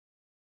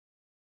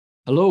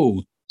Hello.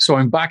 So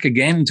I'm back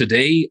again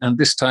today, and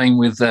this time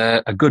with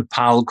a good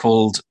pal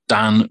called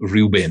Dan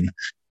Rubin.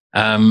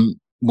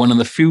 One of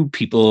the few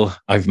people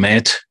I've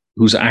met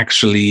who's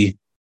actually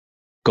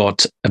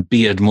got a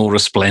beard more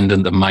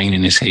resplendent than mine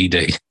in his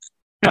heyday.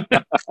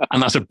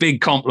 And that's a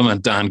big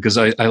compliment, Dan, because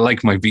I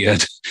like my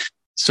beard.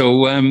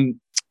 So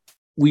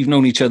we've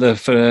known each other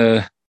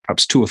for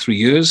perhaps 2 or 3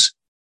 years,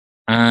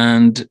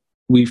 and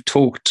we've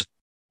talked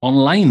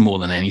online more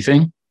than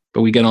anything,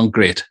 but we get on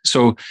great.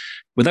 So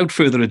without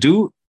further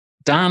ado,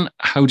 Dan,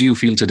 how do you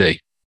feel today?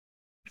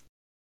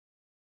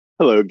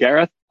 Hello,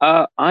 Gareth.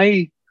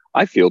 I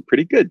feel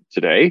pretty good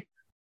today.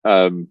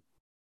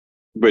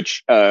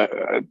 Which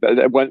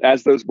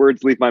as those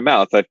words leave my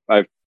mouth,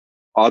 I've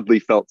oddly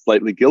felt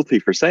slightly guilty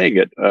for saying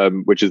it.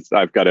 Which is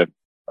I've got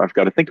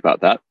to think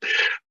about that.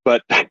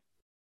 But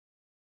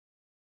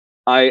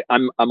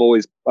I'm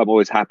always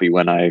happy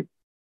when I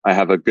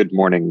have a good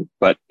morning.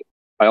 But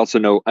I also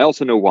know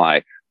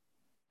why.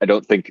 I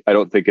don't think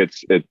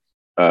it's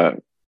a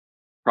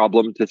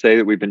problem to say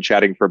that we've been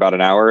chatting for about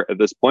an hour at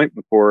this point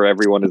before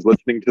everyone is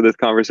listening to this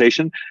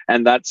conversation,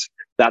 and that's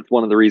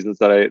one of the reasons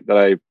that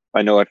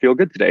I know I feel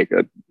good today,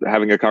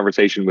 having a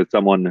conversation with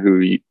someone who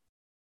you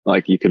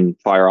can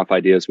fire off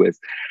ideas with.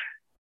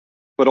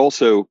 But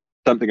also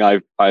something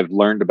I've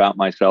learned about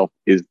myself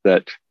is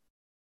that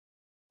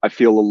I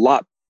feel a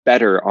lot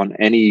better on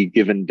any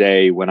given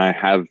day when I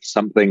have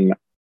something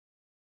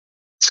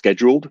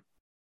scheduled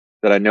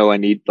that I know I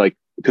need,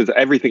 because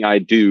everything I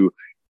do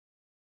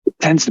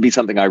tends to be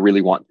something I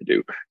really want to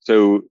do.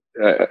 So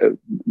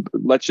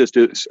let's just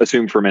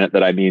assume for a minute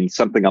that I mean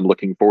something I'm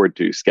looking forward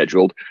to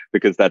scheduled,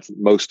 because that's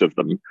most of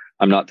them.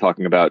 I'm not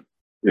talking about,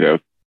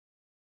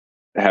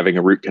 having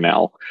a root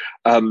canal.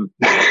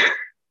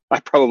 I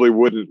probably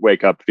wouldn't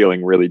wake up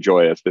feeling really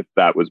joyous if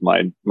that was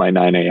my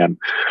 9 a.m.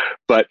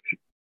 But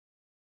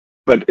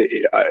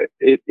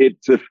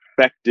it's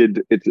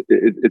affected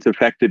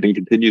and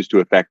continues to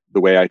affect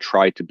the way I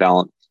try to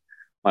balance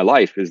my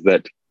life. Is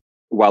that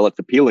while it's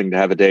appealing to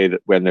have a day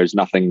when there's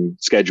nothing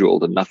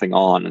scheduled and nothing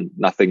on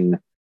and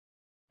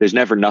there's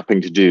never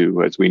nothing to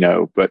do, as we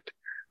know. But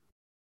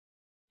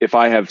if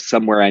I have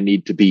somewhere I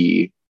need to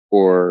be,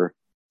 or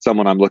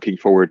someone I'm looking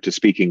forward to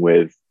speaking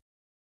with,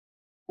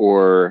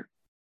 or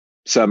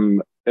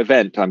some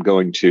event I'm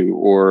going to,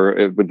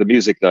 or with the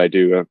music that I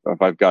do,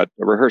 if I've got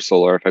a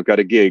rehearsal, or if I've got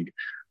a gig,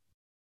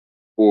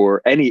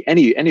 or any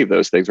of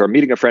those things, or I'm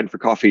meeting a friend for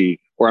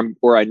coffee,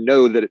 or I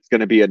know that it's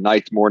going to be a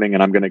nice morning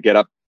and I'm going to get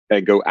up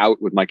and go out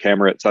with my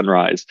camera at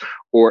sunrise,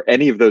 or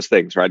any of those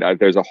things, right?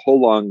 There's a whole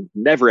long,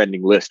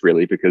 never-ending list,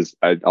 really, because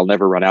I'll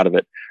never run out of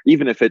it.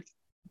 Even if it's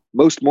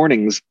most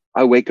mornings,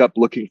 I wake up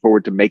looking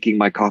forward to making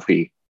my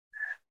coffee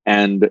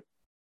and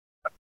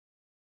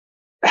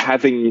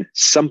having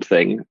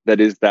something that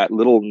is that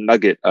little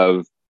nugget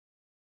of,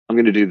 I'm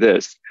going to do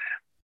this,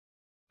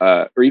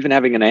 or even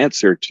having an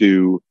answer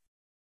to,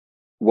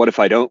 what if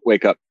I don't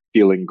wake up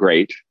feeling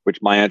great?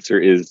 Which my answer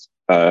is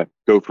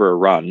go for a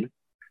run,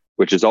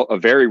 which is a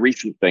very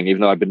recent thing.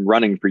 Even though I've been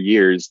running for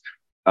years,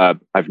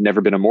 I've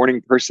never been a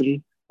morning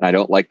person. And I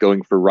don't like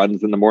going for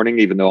runs in the morning,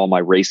 even though all my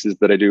races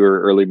that I do are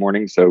early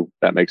morning. So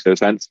that makes no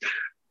sense.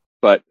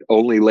 But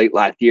only late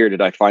last year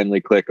did I finally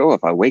click,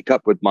 if I wake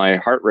up with my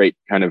heart rate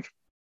kind of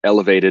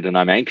elevated and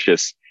I'm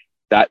anxious,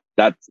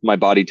 that's my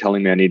body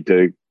telling me I need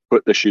to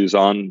put the shoes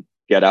on,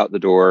 get out the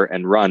door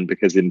and run,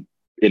 because in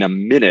a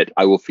minute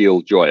I will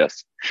feel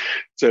joyous.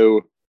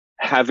 So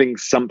having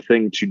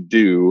something to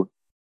do,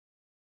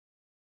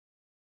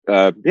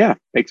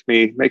 makes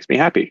me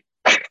happy.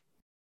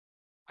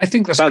 I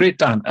think that's great,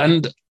 Dan.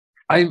 And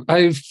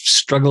I've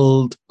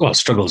struggled. Well,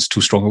 struggle is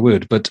too strong a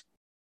word, but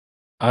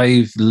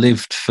I've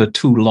lived for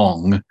too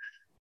long,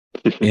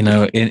 in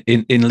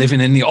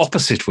living in the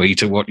opposite way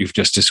to what you've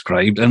just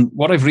described. And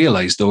what I've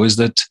realized, though, is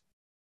that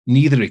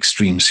neither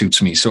extreme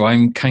suits me. So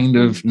I'm kind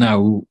of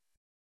now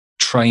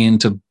trying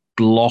to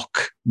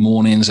block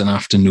mornings and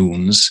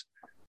afternoons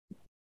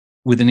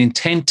with an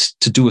intent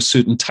to do a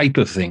certain type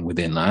of thing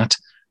within that,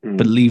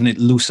 but leaving it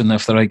loose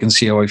enough that I can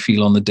see how I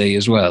feel on the day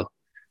as well.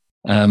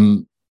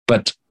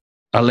 But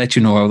I'll let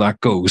you know how that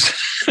goes,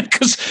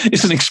 because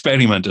it's an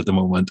experiment at the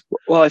moment.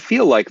 Well, I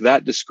feel like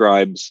that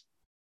describes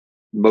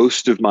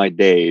most of my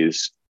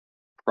days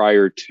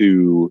prior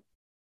to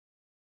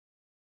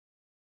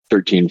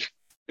 13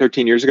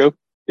 years ago.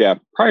 Yeah,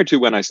 prior to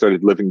when I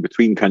started living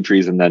between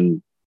countries and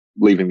then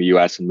leaving the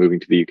US and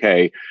moving to the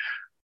UK,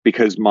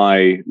 because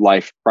my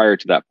life prior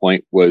to that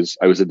point was,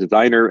 I was a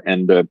designer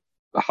and a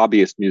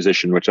hobbyist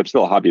musician, which I'm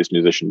still a hobbyist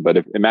musician,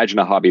 but imagine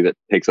a hobby that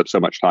takes up so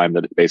much time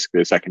that it's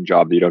basically a second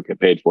job that you don't get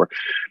paid for.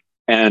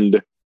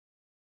 And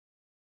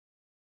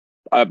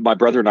my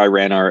brother and I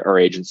ran our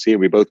agency, and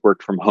we both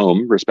worked from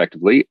home,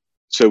 respectively.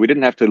 So we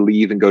didn't have to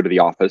leave and go to the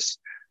office.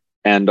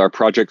 And our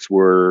projects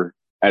were,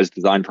 as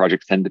design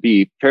projects tend to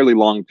be, fairly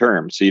long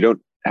term. So you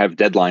don't have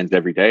deadlines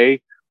every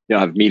day. You don't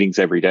have meetings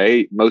every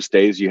day. Most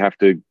days you have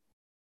to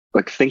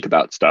think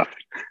about stuff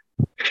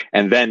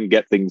and then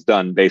get things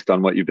done based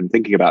on what you've been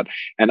thinking about.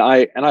 And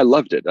I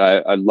loved it.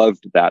 I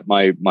loved that.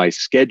 My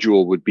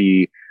schedule would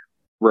be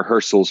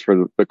rehearsals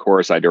for the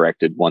chorus I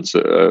directed once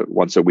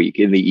a week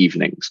in the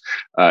evenings,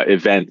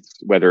 events,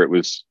 whether it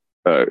was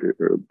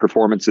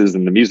performances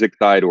in the music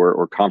side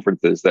or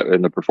conferences,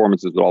 and the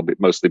performances would all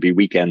mostly be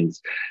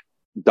weekends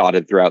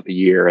dotted throughout the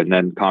year, and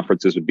then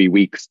conferences would be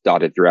weeks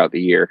dotted throughout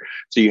the year.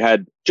 So you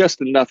had just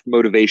enough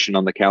motivation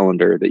on the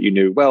calendar that you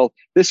knew, well,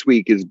 this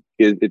week is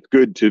it's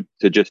good to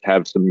just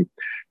have some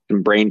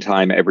brain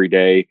time every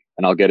day,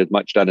 and I'll get as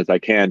much done as I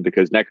can,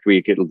 because next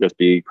week it'll just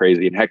be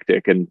crazy and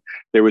hectic. And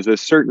there was a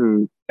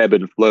certain ebb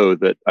and flow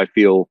that I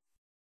feel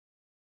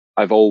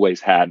I've always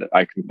had.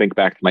 I can think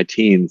back to my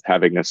teens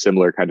having a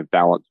similar kind of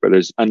balance where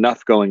there's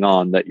enough going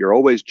on that you're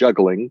always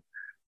juggling,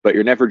 but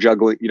you're never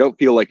juggling. You don't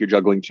feel like you're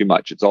juggling too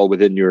much. It's all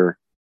within your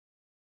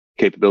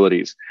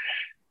capabilities.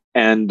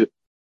 And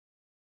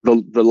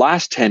the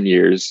last 10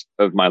 years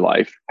of my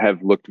life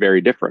have looked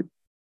very different.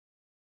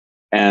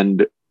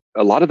 And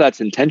a lot of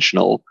that's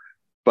intentional,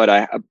 but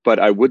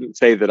I wouldn't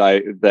say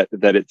that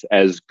it's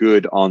as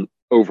good on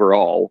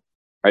overall.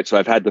 Right. So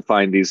I've had to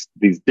find these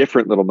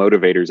different little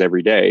motivators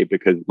every day,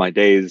 because my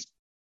days,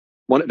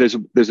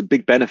 there's a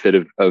big benefit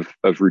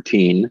of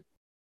routine.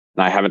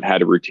 And I haven't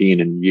had a routine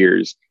in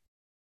years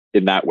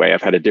in that way.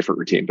 I've had a different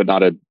routine, but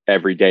not a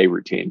everyday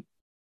routine.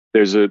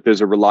 There's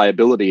a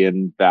reliability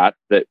in that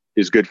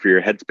is good for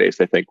your headspace,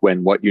 I think,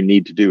 when what you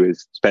need to do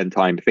is spend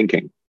time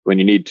thinking, when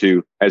you need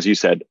to, as you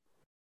said,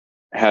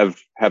 have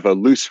a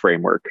loose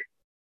framework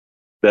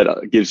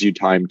that gives you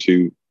time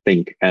to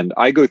think. And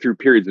I go through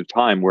periods of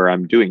time where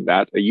I'm doing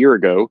that. A year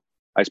ago,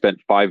 I spent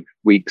 5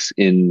 weeks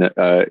in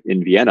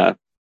Vienna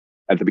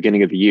at the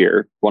beginning of the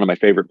year. One of my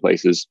favorite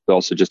places, but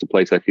also just a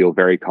place I feel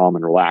very calm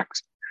and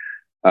relaxed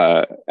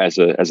as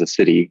a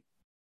city.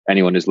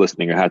 Anyone who's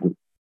listening who hasn't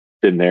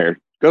been there,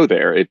 go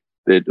there.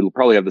 It'll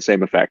probably have the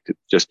same effect. It's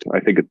just, I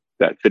think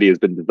that city has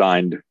been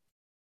designed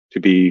to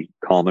be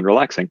calm and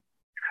relaxing.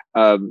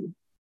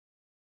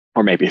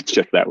 Or maybe it's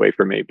just that way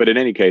for me. But in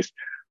any case,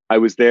 I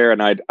was there,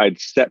 and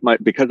I'd set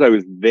because I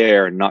was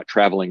there and not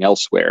traveling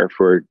elsewhere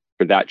for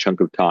that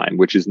chunk of time,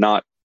 which is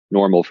not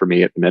normal for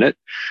me at the minute.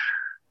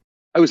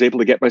 I was able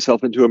to get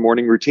myself into a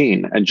morning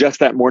routine, and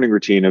just that morning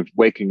routine of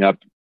waking up,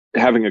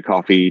 having a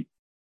coffee,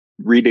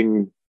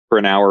 reading for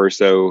an hour or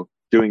so,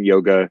 doing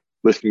yoga,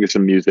 listening to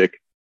some music,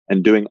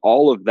 and doing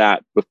all of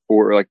that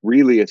before, like,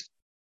 really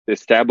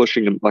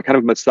establishing, like, kind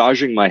of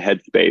massaging my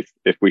headspace,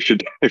 if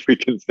we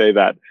can say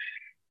that,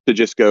 to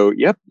just go,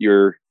 yep,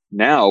 you're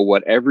now,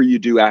 whatever you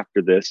do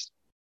after this,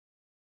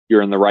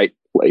 you're in the right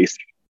place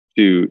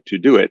to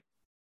do it,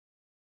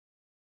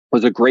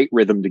 was a great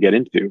rhythm to get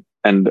into.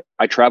 And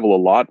I travel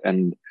a lot,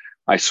 and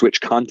I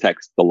switch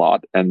contexts a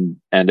lot, and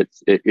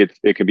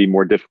it can be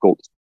more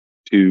difficult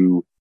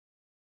to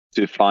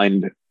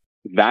find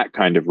that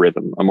kind of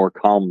rhythm, a more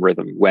calm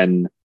rhythm,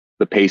 when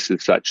the pace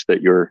is such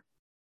that you're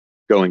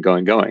going.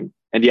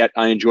 And yet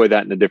I enjoy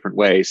that in a different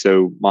way.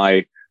 So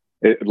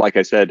like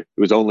I said, it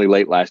was only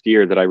late last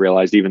year that I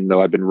realized, even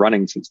though I've been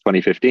running since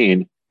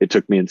 2015, it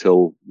took me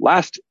until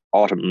last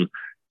autumn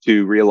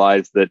to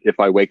realize that if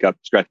I wake up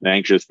stressed and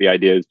anxious, the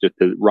idea is just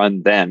to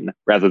run then,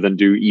 rather than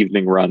do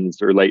evening runs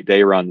or late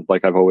day runs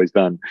like I've always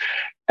done.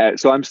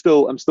 So I'm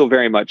still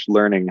very much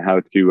learning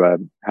how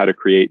to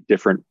create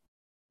different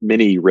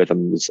mini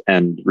rhythms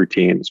and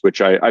routines,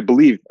 which I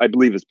believe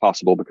is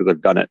possible because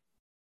I've done it.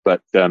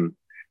 But I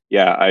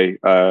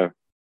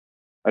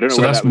don't know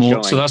where that was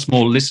going. So that's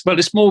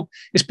more well,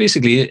 it's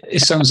basically,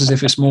 it sounds as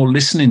if it's more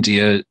listening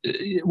to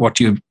what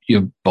your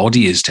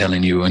body is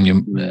telling you,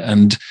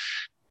 and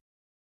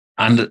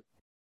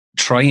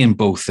trying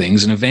both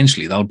things, and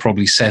eventually that'll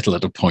probably settle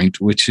at a point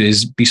which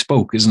is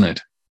bespoke, isn't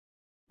it?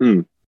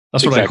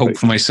 That's what I hope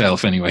for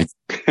myself anyway.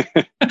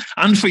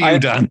 And for you,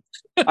 Dan.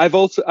 I've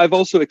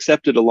also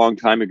accepted a long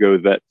time ago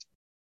that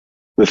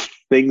the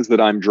things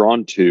that I'm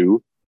drawn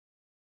to,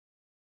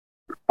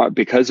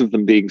 because of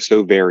them being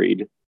so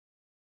varied,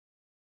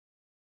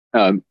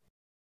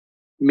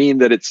 mean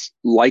that it's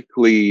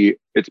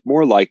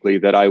more likely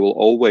that I will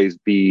always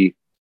be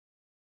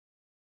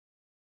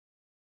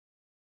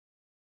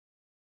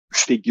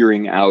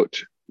figuring out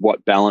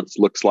what balance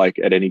looks like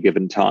at any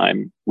given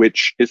time,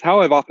 which is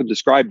how I've often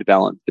described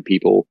balance to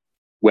people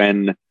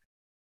when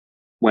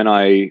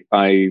I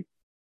am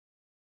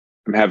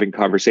having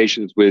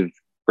conversations with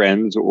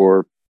friends,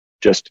 or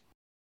just,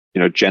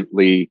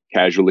 gently,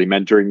 casually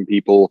mentoring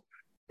people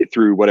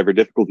through whatever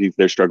difficulties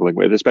they're struggling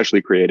with,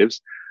 especially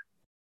creatives.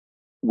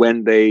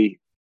 When they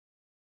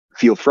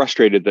feel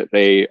frustrated that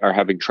they are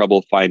having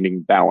trouble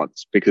finding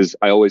balance, because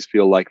I always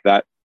feel like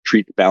that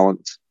treats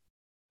balance,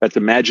 that's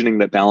imagining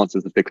that balance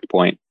is a fixed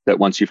point, that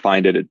once you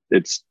find it,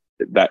 it's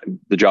that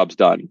the job's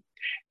done.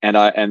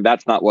 And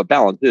that's not what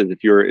balance is.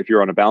 If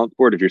you're on a balance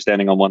board, if you're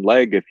standing on one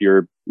leg, if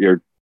you're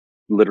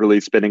literally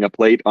spinning a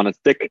plate on a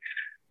stick,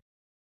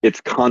 it's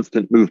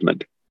constant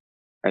movement.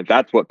 And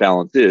that's what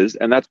balance is.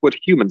 And that's what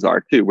humans are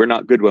too. We're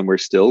not good when we're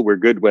still. We're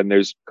good when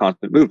there's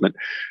constant movement.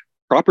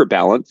 Proper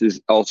balance is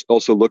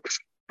also looks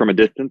from a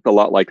distance a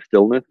lot like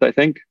stillness, I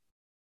think.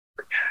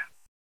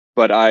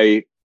 But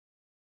I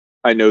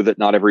know that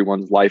not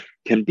everyone's life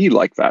can be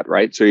like that,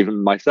 right? So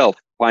even myself,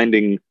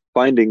 finding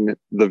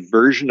the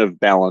version of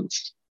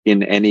balance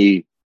in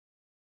any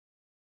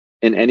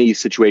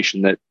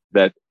situation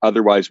that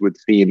otherwise would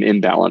seem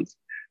imbalanced.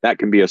 That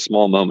can be a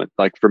small moment.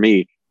 Like for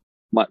me,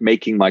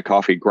 making my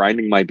coffee,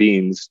 grinding my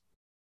beans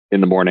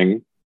in the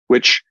morning,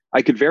 which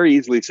I could very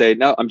easily say,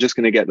 no, I'm just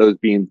going to get those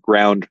beans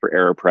ground for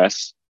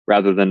AeroPress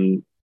rather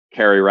than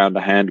carry around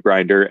a hand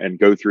grinder and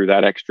go through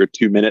that extra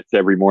 2 minutes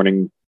every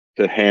morning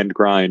to hand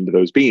grind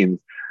those beans.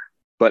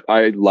 But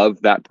I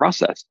love that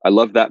process. I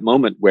love that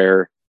moment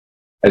where,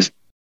 as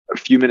a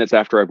few minutes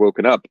after I've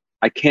woken up,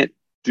 I can't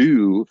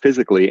do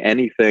physically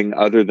anything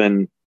other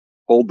than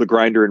hold the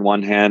grinder in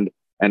one hand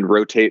and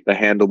rotate the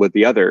handle with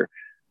the other.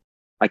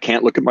 I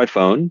can't look at my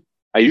phone.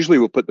 I usually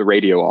will put the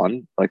radio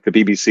on, like the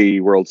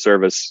BBC World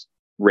Service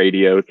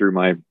radio through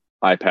my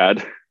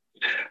iPad.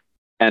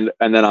 And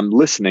then I'm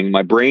listening.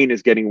 My brain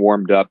is getting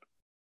warmed up,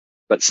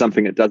 but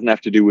something that doesn't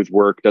have to do with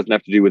work, doesn't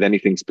have to do with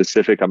anything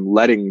specific. I'm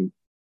letting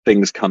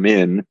things come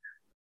in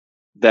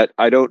that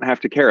I don't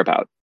have to care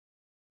about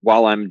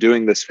while I'm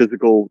doing this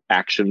physical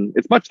action.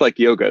 It's much like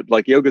yoga.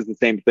 Like yoga is the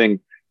same thing.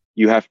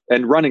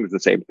 And running is the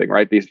same thing,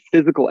 right? These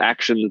physical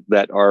actions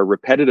that are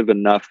repetitive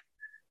enough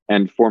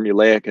and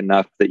formulaic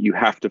enough that you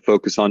have to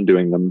focus on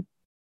doing them.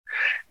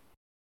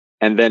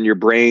 And then your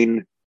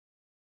brain,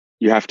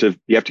 you have to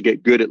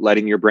get good at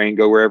letting your brain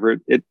go wherever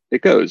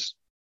it goes.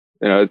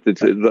 You know,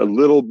 it's the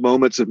little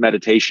moments of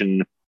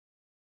meditation,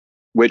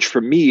 which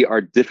for me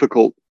are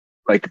difficult,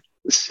 like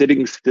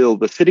sitting still.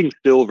 The sitting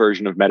still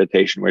version of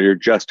meditation, where you're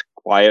just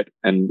quiet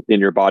and in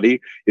your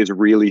body, is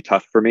really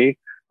tough for me.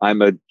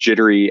 I'm a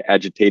jittery,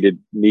 agitated,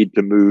 need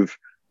to move.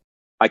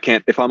 I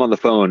can't, if I'm on the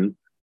phone,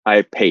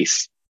 I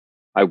pace.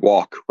 I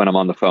walk when I'm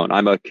on the phone.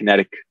 I'm a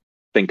kinetic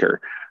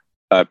thinker.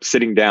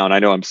 Sitting down, I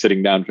know I'm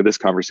sitting down for this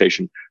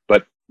conversation,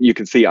 but you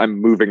can see I'm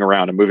moving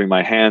around. I'm moving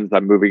my hands.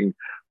 I'm moving.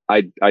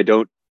 I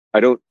don't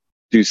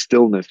do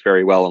stillness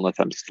very well unless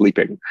I'm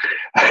sleeping.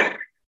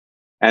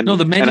 No,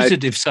 the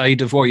meditative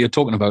side of what you're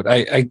talking about,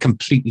 I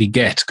completely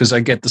get, because I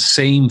get the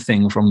same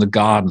thing from the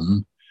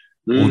garden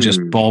or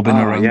just bobbing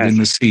around in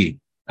the sea.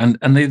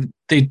 And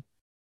they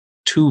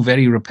two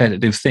very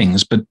repetitive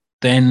things, but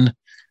then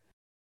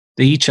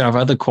they each have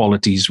other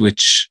qualities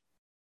which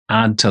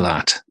add to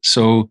that.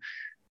 So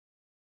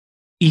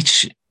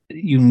each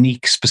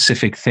unique,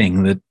 specific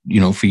thing that, you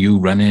know, for you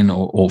running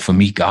or for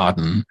me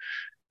garden,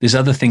 there's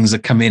other things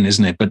that come in,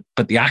 isn't it?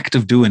 But the act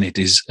of doing it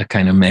is a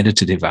kind of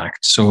meditative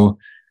act. So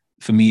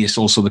for me, it's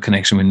also the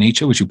connection with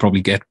nature, which you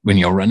probably get when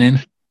you're running.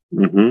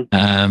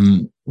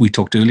 Mm-hmm. We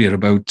talked earlier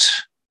about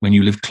when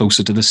you live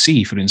closer to the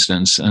sea, for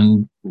instance,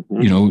 and,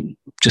 you know,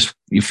 just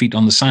your feet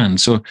on the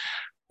sand. So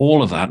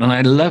all of that. And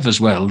I love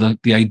as well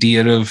the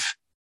idea of,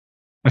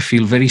 I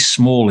feel very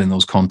small in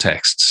those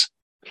contexts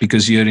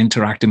because you're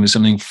interacting with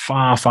something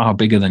far, far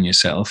bigger than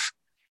yourself.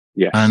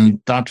 Yes. And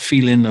that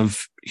feeling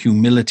of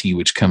humility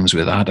which comes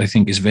with that, I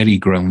think, is very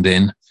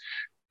grounding.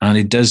 And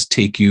it does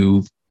take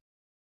you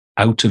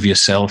out of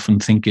yourself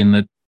and thinking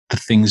that the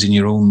things in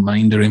your own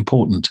mind are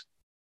important.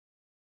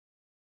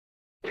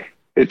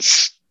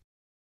 It's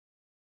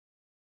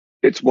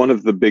one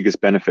of the biggest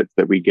benefits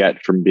that we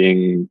get from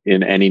being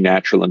in any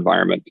natural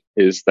environment,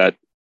 is that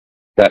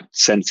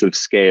sense of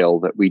scale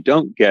that we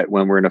don't get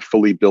when we're in a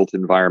fully built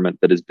environment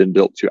that has been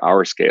built to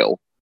our scale.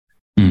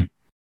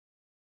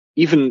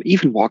 Even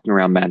walking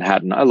around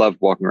Manhattan, I love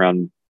walking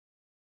around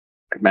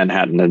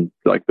Manhattan and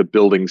like the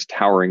buildings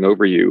towering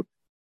over you,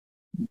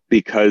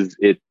 because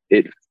it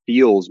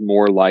feels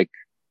more like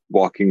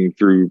walking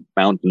through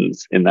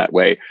mountains in that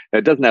way. Now,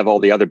 it doesn't have all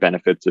the other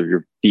benefits of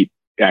your feet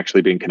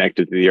actually being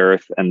connected to the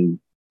earth and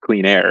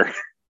clean air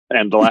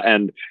and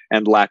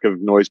lack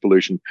of noise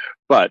pollution,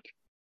 but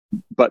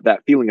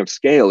that feeling of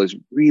scale is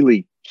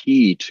really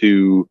key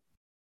to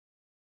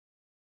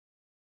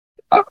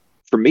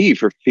for me,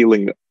 for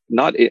feeling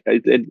not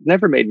it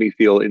never made me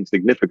feel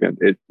insignificant,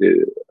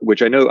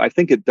 which I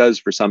think it does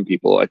for some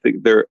people. I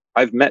think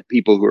I've met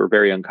people who are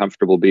very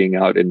uncomfortable being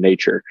out in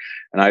nature,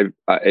 and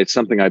it's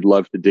something I'd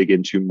love to dig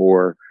into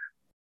more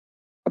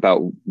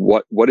about.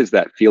 What is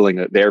that feeling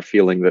that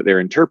they're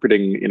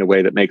interpreting in a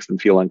way that makes them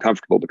feel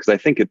uncomfortable? Because I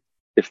think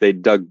if they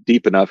dug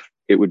deep enough,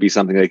 it would be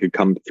something they could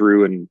come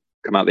through and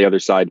come out the other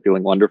side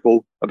feeling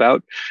wonderful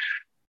about.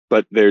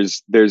 But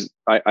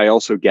I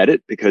also get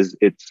it, because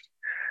it's,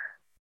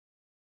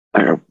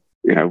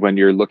 you know, when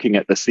you're looking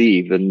at the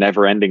sea, the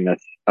never endingness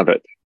of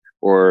it,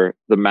 or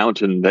the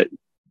mountain that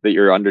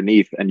you're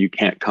underneath and you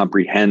can't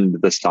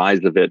comprehend the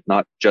size of it,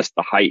 not just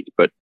the height,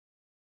 but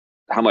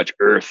how much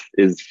earth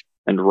is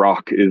and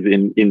rock is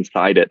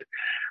inside it,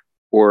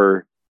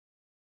 or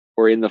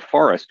in the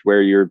forest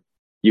where you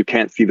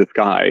can't see the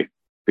sky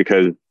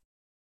because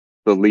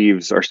the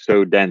leaves are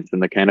so dense in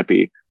the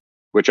canopy,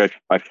 which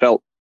I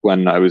felt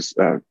when I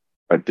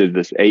did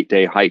this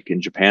 8-day hike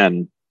in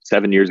Japan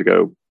 7 years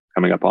ago,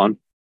 coming up on.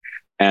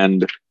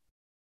 And,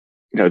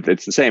 you know,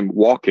 it's the same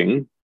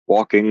walking,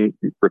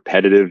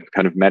 repetitive,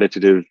 kind of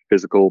meditative,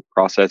 physical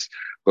process,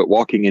 but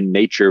walking in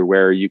nature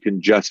where you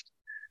can just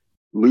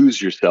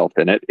lose yourself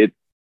in it.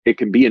 It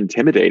can be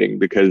intimidating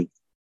because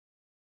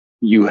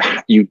you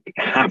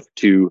have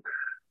to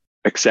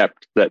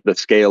accept that the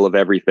scale of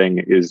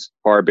everything is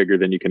far bigger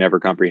than you can ever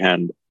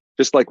comprehend.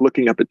 Just like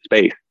looking up at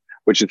space,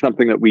 which is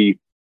something that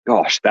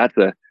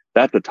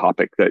that's a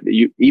topic that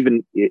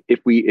even if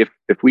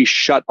we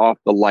shut off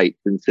the lights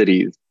in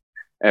cities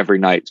every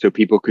night so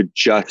people could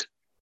just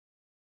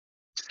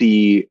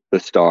see the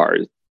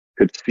stars,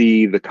 could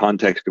see the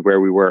context of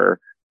where we were,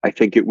 I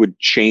think it would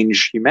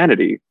change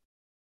humanity.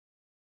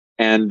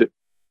 And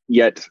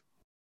yet,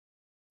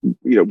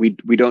 we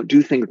don't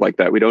do things like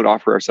that. We don't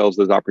offer ourselves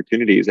those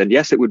opportunities. And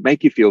yes, it would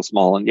make you feel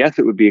small. And yes,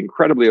 it would be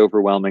incredibly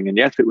overwhelming. And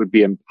yes, it would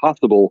be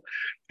impossible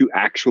to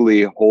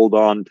actually hold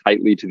on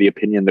tightly to the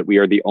opinion that we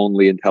are the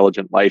only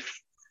intelligent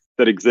life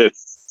that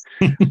exists.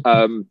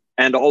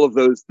 And all of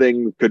those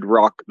things could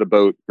rock the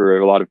boat for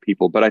a lot of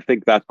people. But I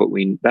think that's what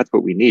we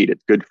need.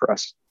 It's good for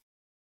us.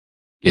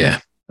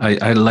 Yeah.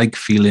 I like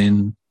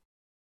feeling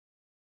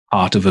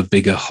part of a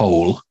bigger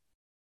whole,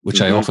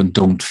 which I often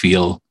don't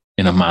feel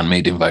in a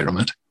man-made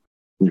environment.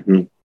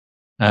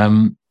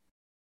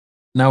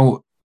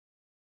 Now,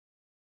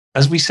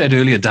 as we said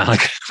earlier, Dan,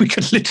 we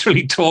could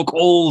literally talk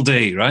all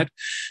day, right?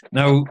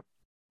 Now,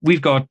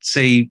 we've got,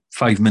 say,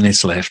 5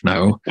 minutes left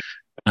now.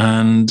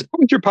 And what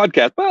was your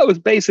podcast? Well, it was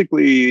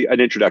basically an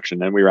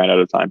introduction, and we ran out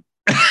of time.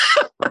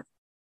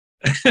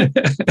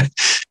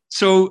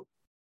 So,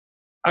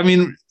 I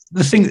mean,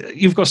 the thing,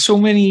 you've got so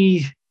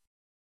many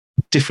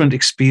different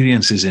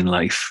experiences in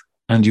life,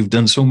 and you've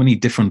done so many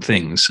different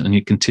things, and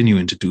you're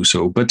continuing to do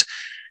so. But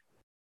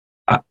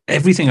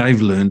everything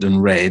I've learned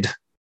and read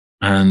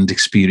and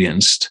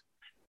experienced,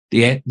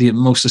 the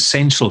most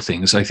essential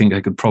things, I think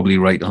I could probably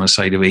write on a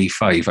side of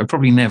A5. I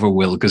probably never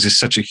will because it's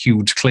such a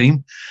huge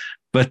claim,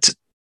 but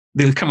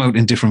they'll come out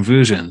in different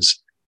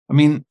versions. I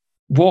mean,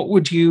 what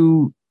would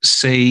you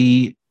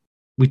say?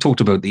 We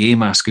talked about the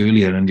A-mask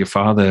earlier and your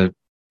father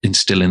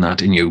instilling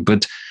that in you,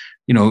 but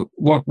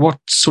what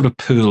sort of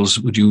pearls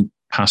would you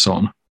pass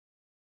on?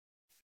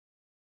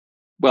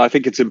 Well, I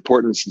think it's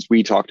important, since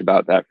we talked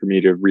about that, for me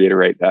to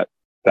reiterate that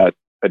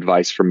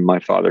advice from my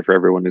father for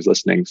everyone who's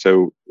listening.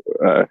 So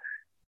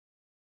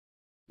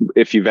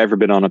if you've ever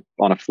been on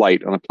a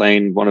flight, on a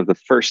plane, one of the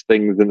first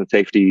things in the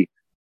safety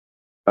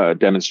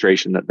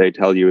demonstration that they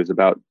tell you is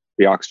about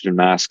the oxygen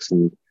masks,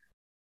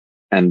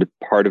 and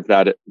part of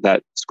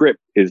that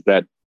script is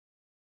that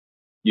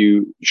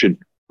you should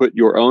put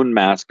your own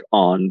mask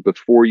on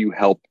before you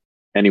help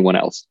anyone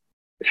else.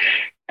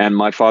 And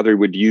my father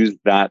would use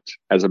that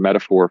as a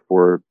metaphor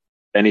for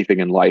anything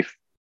in life.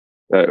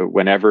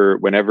 Whenever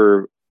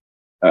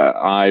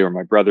I or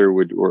my brother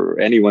or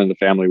anyone in the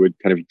family would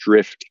kind of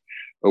drift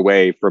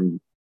away from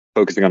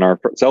focusing on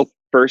ourselves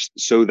first,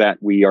 so that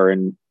we are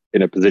in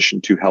a position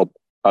to help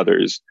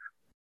others,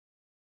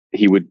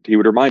 he would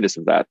remind us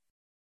of that.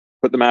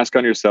 Put the mask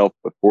on yourself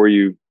before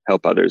you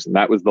help others. And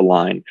that was the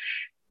line.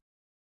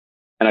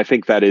 And I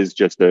think that is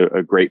just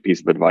a great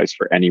piece of advice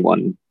for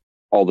anyone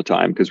all the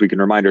time, because we can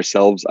remind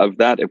ourselves of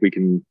that. If we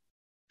can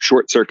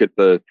short circuit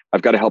the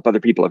I've got to help other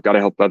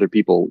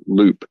people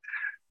loop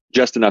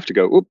just enough to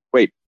go, oop,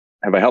 wait,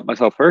 have I helped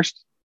myself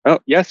first? Oh,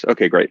 yes.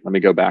 Okay, great. Let me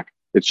go back.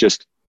 It's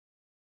just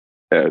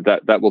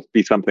that will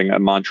be a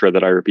mantra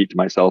that I repeat to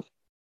myself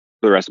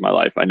for the rest of my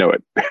life. I know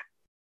it.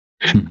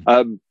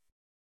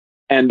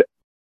 And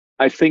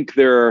I think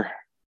there are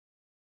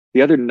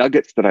the other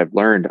nuggets that I've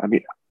learned. I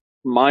mean,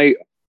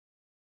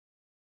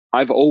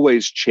 I've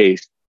always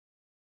chased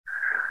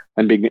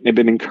and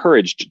been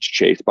encouraged to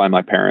chase by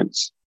my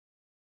parents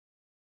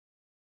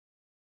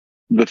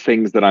the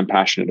things that I'm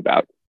passionate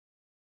about.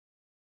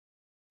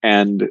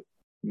 And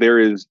there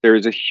is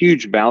a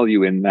huge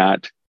value in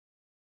that,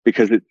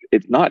 because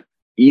it's not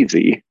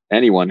easy.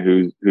 Anyone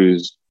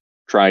who's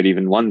tried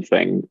even one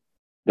thing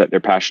that they're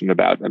passionate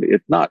about, I mean,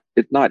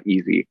 it's not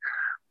easy,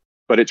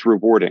 but it's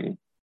rewarding.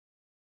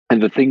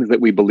 And the things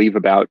that we believe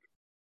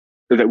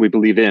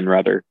in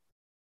rather,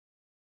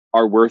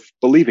 are worth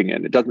believing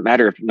in. It doesn't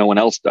matter if no one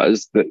else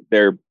does.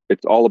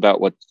 It's all about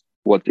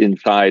what's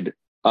inside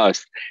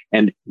us.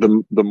 And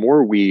the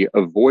more we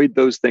avoid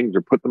those things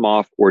or put them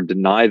off or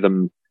deny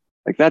them,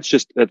 like that's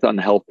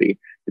unhealthy.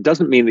 It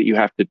doesn't mean that you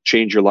have to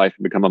change your life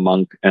and become a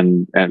monk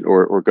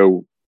or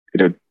go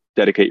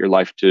dedicate your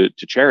life to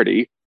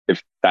charity,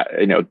 if that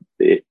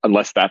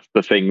unless that's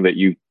the thing that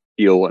you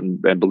feel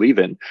and believe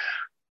in.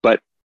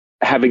 But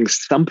having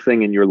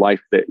something in your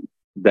life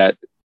that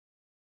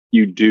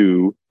you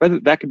do,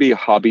 whether that could be a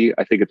hobby.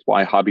 I think it's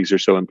why hobbies are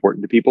so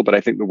important to people. But I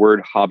think the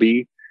word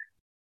hobby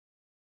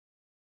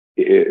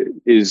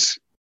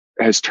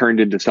has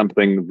turned into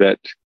something that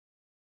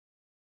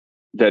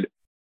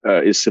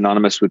is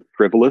synonymous with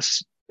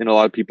frivolous in a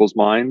lot of people's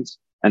minds.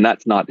 And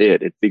that's not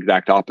it. It's the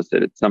exact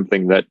opposite. It's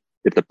something that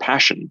it's a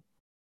passion.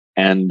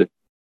 And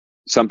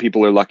some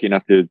people are lucky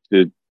enough to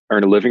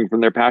earn a living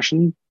from their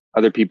passion.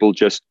 Other people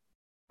just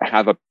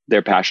have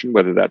their passion,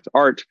 whether that's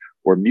art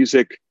or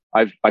music.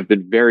 I've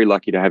been very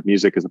lucky to have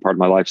music as a part of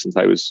my life since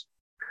I was,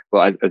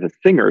 as a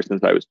singer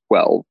since I was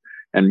 12.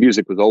 And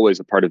music was always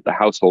a part of the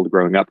household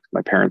growing up, because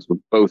my parents were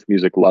both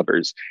music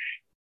lovers.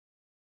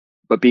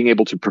 but being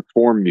able to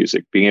perform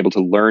music, being able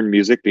to learn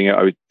music,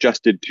 I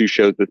just did 2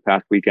 shows this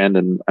past weekend,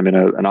 and I'm in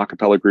an a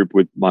cappella group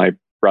with my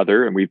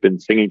brother, and we've been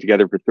singing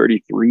together for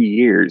 33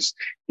 years.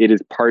 It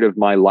is part of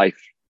my life,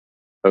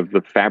 of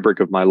the fabric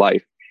of my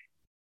life.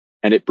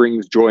 And it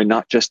brings joy,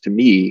 not just to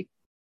me.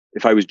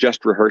 If I was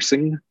just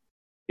rehearsing,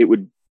 it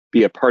would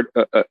be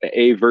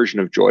a version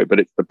of joy, but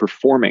it's the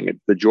performing.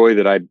 It's the joy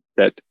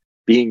that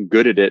being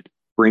good at it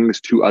brings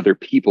to other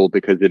people,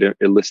 because it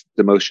elicits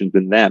emotions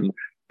in them.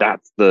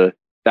 That's the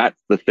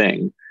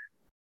thing.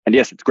 And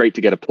yes, it's great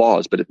to get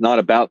applause, but it's not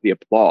about the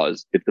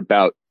applause. It's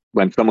about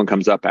when someone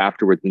comes up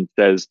afterwards and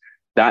says,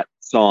 that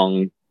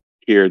song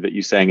here that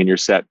you sang in your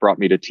set brought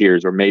me to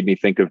tears, or made me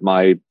think of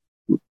my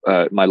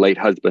late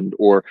husband,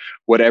 or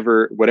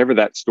whatever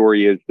that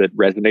story is that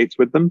resonates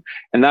with them.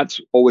 And that's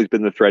always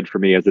been the thread for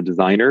me as a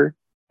designer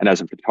and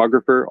as a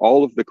photographer.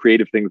 All of the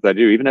creative things I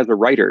do, even as a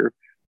writer,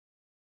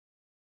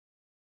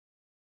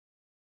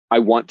 I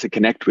want to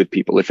connect with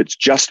people. If it's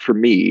just for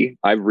me,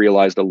 I've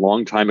realized a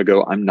long time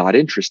ago, I'm not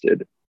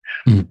interested.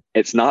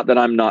 It's not that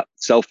I'm not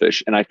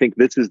selfish. And I think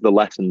this is the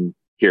lesson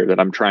here that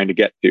I'm trying to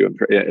get to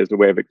as a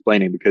way of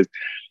explaining, because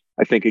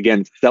I think,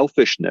 again,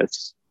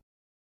 selfishness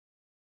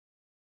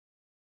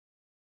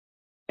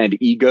and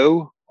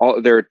ego,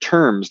 there are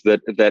terms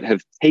that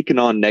have taken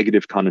on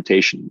negative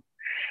connotation,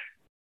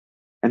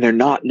 and they're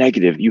not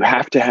negative. You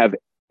have to have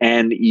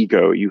an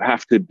ego. You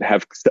have to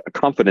have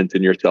confidence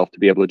in yourself to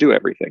be able to do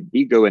everything.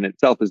 Ego in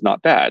itself is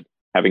not bad.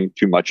 Having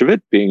too much of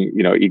it, being,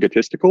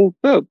 egotistical,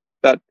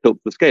 that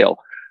tilts the scale.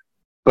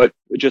 But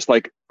just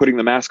like putting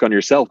the mask on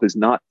yourself is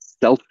not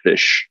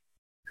selfish,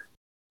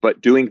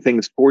 but doing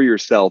things for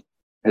yourself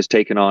has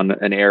taken on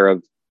an air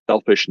of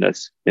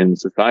selfishness in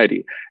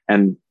society.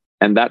 And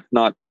that's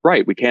not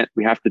right. We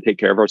have to take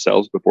care of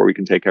ourselves before we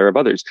can take care of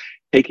others.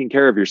 Taking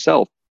care of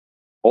yourself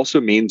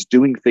also means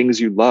doing things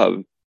you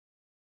love,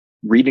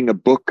 reading a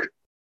book,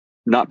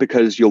 not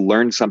because you'll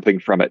learn something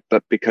from it,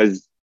 but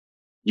because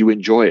you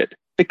enjoy it.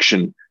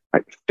 Fiction,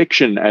 right?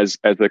 Fiction as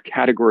a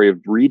category of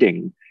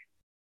reading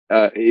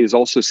is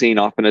also seen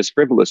often as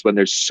frivolous, when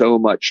there's so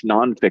much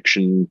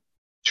nonfiction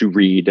to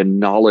read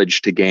and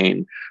knowledge to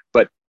gain.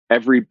 But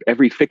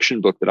every fiction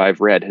book that I've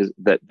read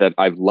that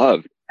I've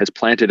loved has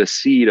planted a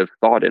seed of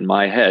thought in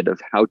my head of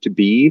how to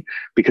be,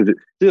 because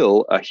it's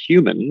still a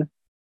human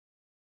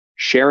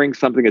sharing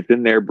something that's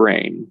in their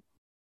brain.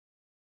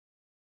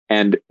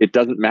 And it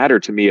doesn't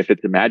matter to me if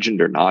it's imagined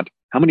or not.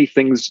 How many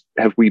things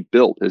have we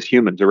built as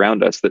humans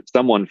around us that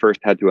someone first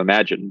had to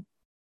imagine?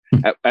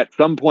 At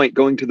some point,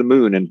 going to the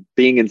moon and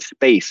being in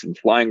space and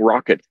flying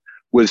rockets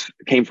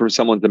came from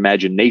someone's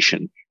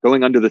imagination.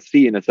 Going under the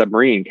sea in a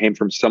submarine came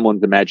from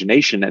someone's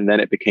imagination, and then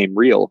it became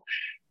real.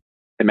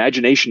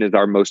 Imagination is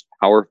our most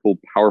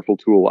powerful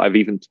tool. I've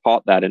even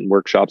taught that in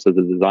workshops as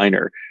a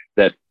designer,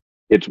 that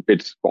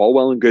it's all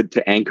well and good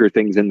to anchor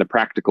things in the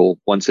practical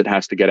once it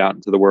has to get out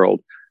into the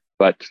world.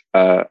 But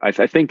I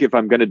think if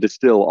I'm going to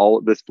distill all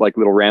of this like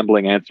little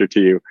rambling answer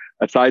to you,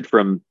 aside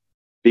from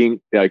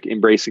being like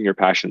embracing your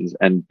passions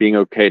and being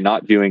okay,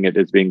 not viewing it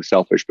as being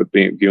selfish, but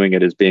viewing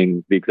it as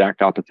being the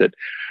exact opposite.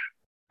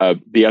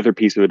 The other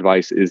piece of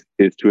advice is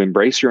to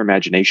embrace your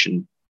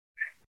imagination.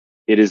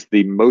 It is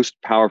the most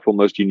powerful,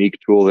 most unique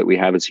tool that we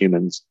have as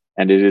humans.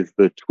 And it is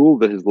the tool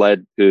that has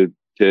led to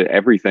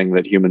everything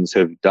that humans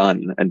have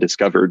done and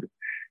discovered,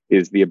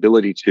 is the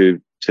ability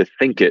to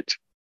think it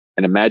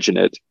and imagine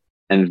it,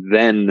 and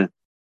then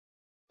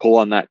pull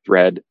on that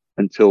thread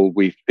until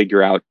we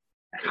figure out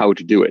how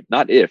to do it.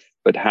 Not if,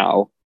 but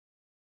how.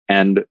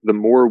 And the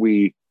more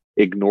we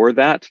ignore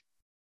that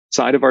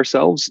side of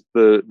ourselves,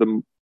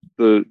 the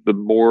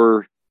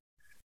more,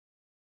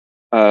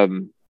 or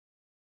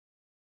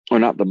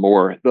not the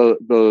more,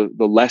 the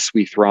less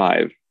we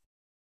thrive.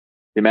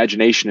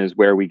 Imagination is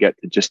where we get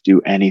to just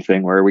do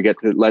anything, where we get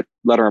to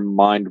let our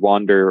mind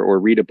wander, or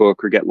read a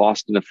book, or get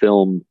lost in a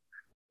film,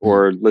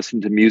 or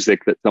listen to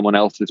music that someone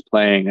else is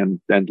playing,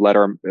 and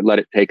let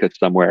it take us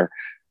somewhere.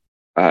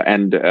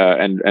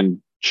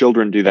 And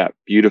children do that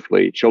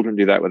beautifully. Children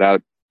do that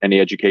without any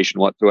education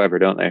whatsoever,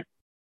 don't they?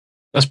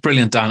 That's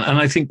brilliant, Dan. And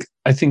I think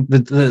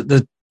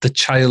that the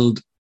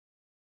child,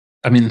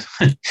 I mean,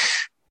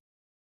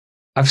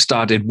 I've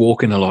started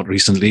walking a lot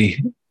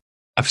recently.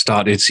 I've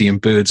started seeing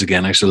birds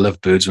again. I used to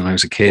love birds when I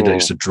was a kid. I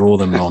used to draw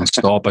them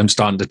non-stop. I'm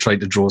starting to try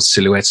to draw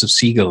silhouettes of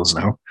seagulls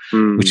now,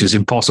 which is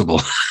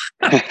impossible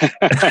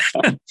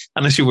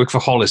unless you work for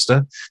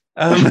Hollister.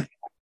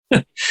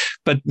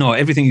 But no,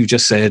 everything you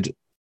just said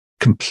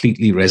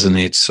completely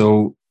resonates.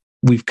 So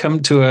we've come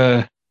to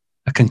a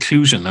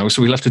conclusion now.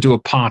 So we'll have to do a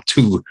part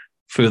 2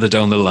 further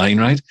down the line,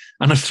 right?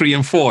 And a 3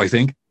 and 4, I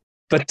think.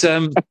 But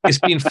it's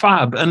been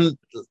fab. And,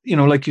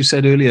 like you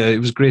said earlier, it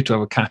was great to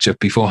have a catch up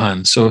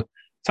beforehand. So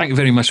thank you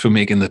very much for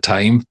making the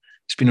time.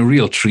 It's been a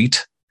real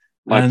treat.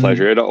 My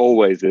pleasure. It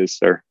always is,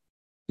 sir.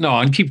 No,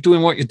 and keep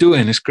doing what you're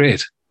doing. It's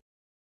great.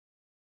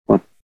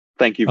 Well,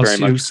 thank you very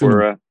much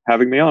for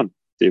having me on.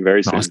 See you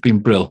very soon. No, it's been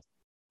brilliant.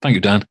 Thank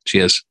you, Dan.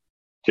 Cheers.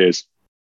 Cheers.